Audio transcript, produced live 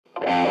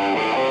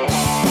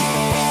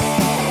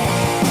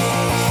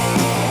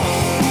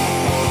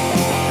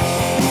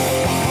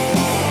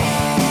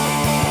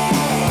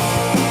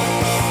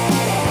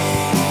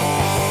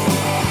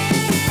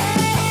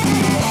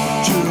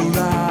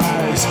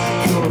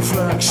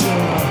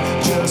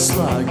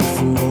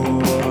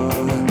before.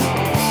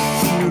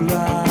 Few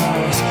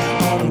lies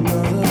on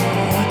another,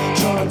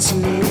 trying to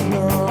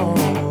ignore.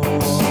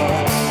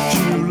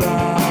 Few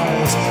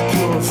lies,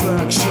 pure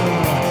affection,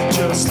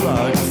 just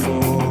like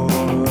before.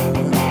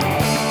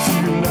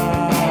 Few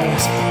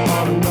lies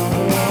on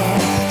another,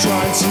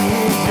 trying to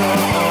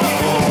ignore.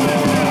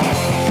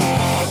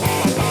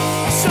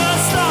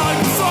 Just like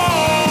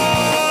before,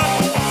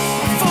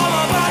 before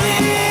my body.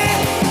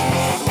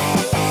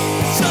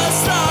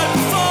 Just like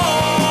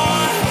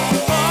before,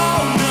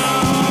 oh no.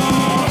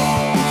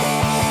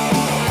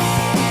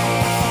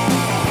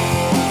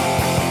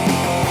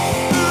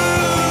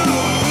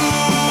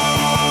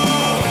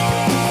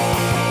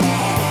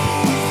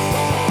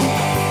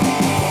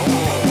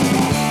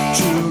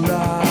 True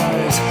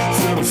lies,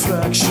 feel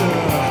affection,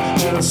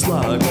 just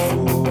like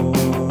before.